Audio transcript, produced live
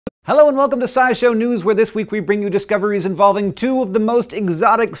Hello and welcome to SciShow News, where this week we bring you discoveries involving two of the most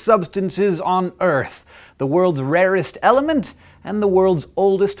exotic substances on Earth. The world's rarest element and the world's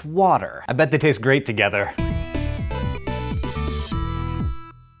oldest water. I bet they taste great together.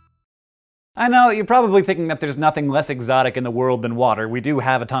 I know, you're probably thinking that there's nothing less exotic in the world than water. We do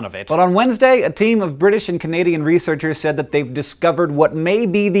have a ton of it. But on Wednesday, a team of British and Canadian researchers said that they've discovered what may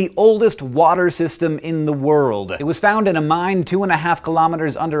be the oldest water system in the world. It was found in a mine 2.5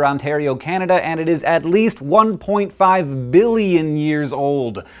 kilometers under Ontario, Canada, and it is at least 1.5 billion years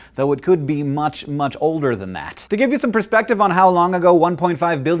old, though it could be much, much older than that. To give you some perspective on how long ago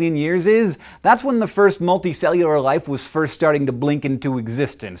 1.5 billion years is, that's when the first multicellular life was first starting to blink into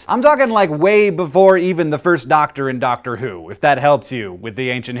existence. I'm talking like way before even the first Doctor in Doctor Who, if that helps you with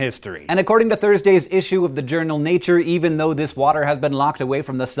the ancient history. And according to Thursday's issue of the journal Nature, even though this water has been locked away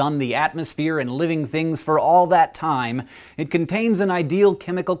from the sun, the atmosphere, and living things for all that time, it contains an ideal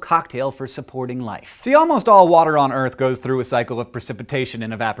chemical cocktail for supporting life. See, almost all water on Earth goes through a cycle of precipitation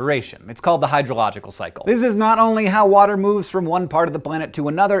and evaporation. It's called the hydrological cycle. This is not only how water moves from one part of the planet to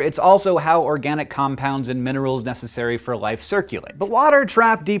another, it's also how organic compounds and minerals necessary for life circulate. But water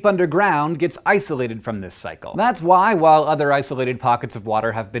trapped deep underground gets isolated from this cycle. That's why, while other isolated pockets of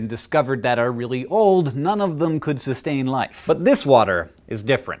water have been discovered that are really old, none of them could sustain life. But this water is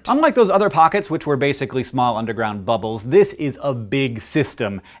different. Unlike those other pockets, which were basically small underground bubbles, this is a big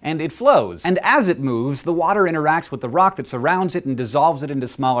system, and it flows. And as it moves, the water interacts with the rock that surrounds it and dissolves it into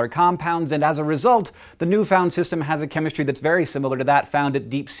smaller compounds, and as a result, the newfound system has a chemistry that's very similar to that found at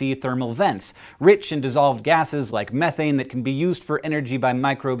deep-sea thermal vents, rich in dissolved gases like methane that can be used for energy by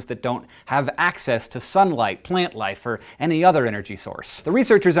microbes that don't have access to sunlight, plant life, or any other energy source. The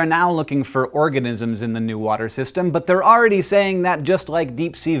researchers are now looking for organisms in the new water system, but they're already saying that just like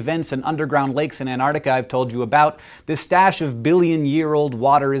deep-sea vents and underground lakes in Antarctica I've told you about, this stash of billion-year-old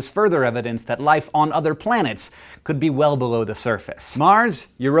water is further evidence that life on other planets could be well below the surface. Mars?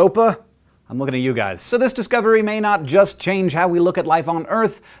 Europa? I'm looking at you guys. So this discovery may not just change how we look at life on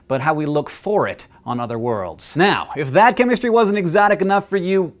Earth, but how we look for it on other worlds. Now, if that chemistry wasn't exotic enough for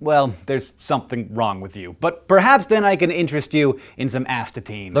you, well, there's something wrong with you. But perhaps then I can interest you in some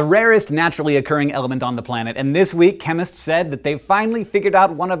astatine, the rarest naturally occurring element on the planet, and this week chemists said that they've finally figured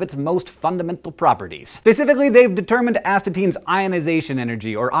out one of its most fundamental properties. Specifically, they've determined astatine's ionization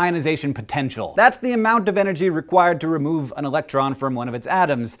energy, or ionization potential. That's the amount of energy required to remove an electron from one of its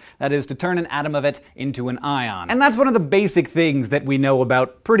atoms, that is, to turn an atom of it into an ion. And that's one of the basic things that we know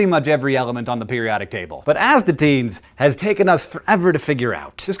about pretty much every element on the periodic table. But astatines has taken us forever to figure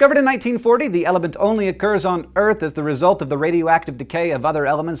out. Discovered in 1940, the element only occurs on Earth as the result of the radioactive decay of other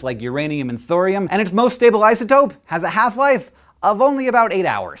elements like uranium and thorium, and its most stable isotope has a half-life of only about 8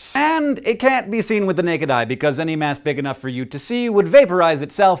 hours. And it can't be seen with the naked eye because any mass big enough for you to see would vaporize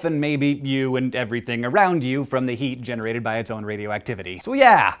itself and maybe you and everything around you from the heat generated by its own radioactivity. So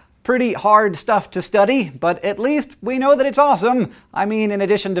yeah, pretty hard stuff to study, but at least we know that it's awesome. I mean, in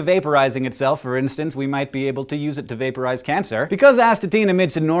addition to vaporizing itself, for instance, we might be able to use it to vaporize cancer. Because astatine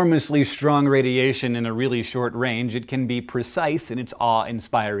emits enormously strong radiation in a really short range, it can be precise in its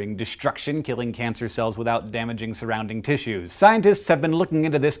awe-inspiring destruction, killing cancer cells without damaging surrounding tissues. Scientists have been looking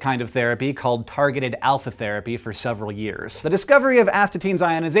into this kind of therapy, called targeted alpha therapy, for several years. The discovery of astatine's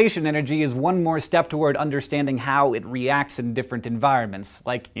ionization energy is one more step toward understanding how it reacts in different environments,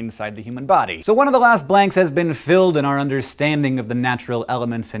 like inside the human body. So one of the last blanks has been filled in our understanding of the natural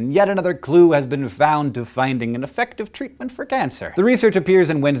elements, and yet another clue has been found to finding an effective treatment for cancer. The research appears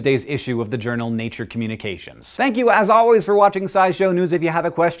in Wednesday's issue of the journal Nature Communications. Thank you as always for watching SciShow News. If you have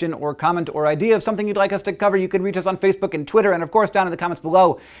a question or comment or idea of something you'd like us to cover, you can reach us on Facebook and Twitter, and of course down in the comments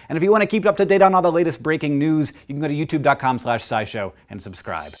below. And if you want to keep up to date on all the latest breaking news, you can go to youtube.com/scishow and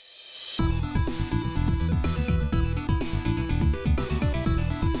subscribe.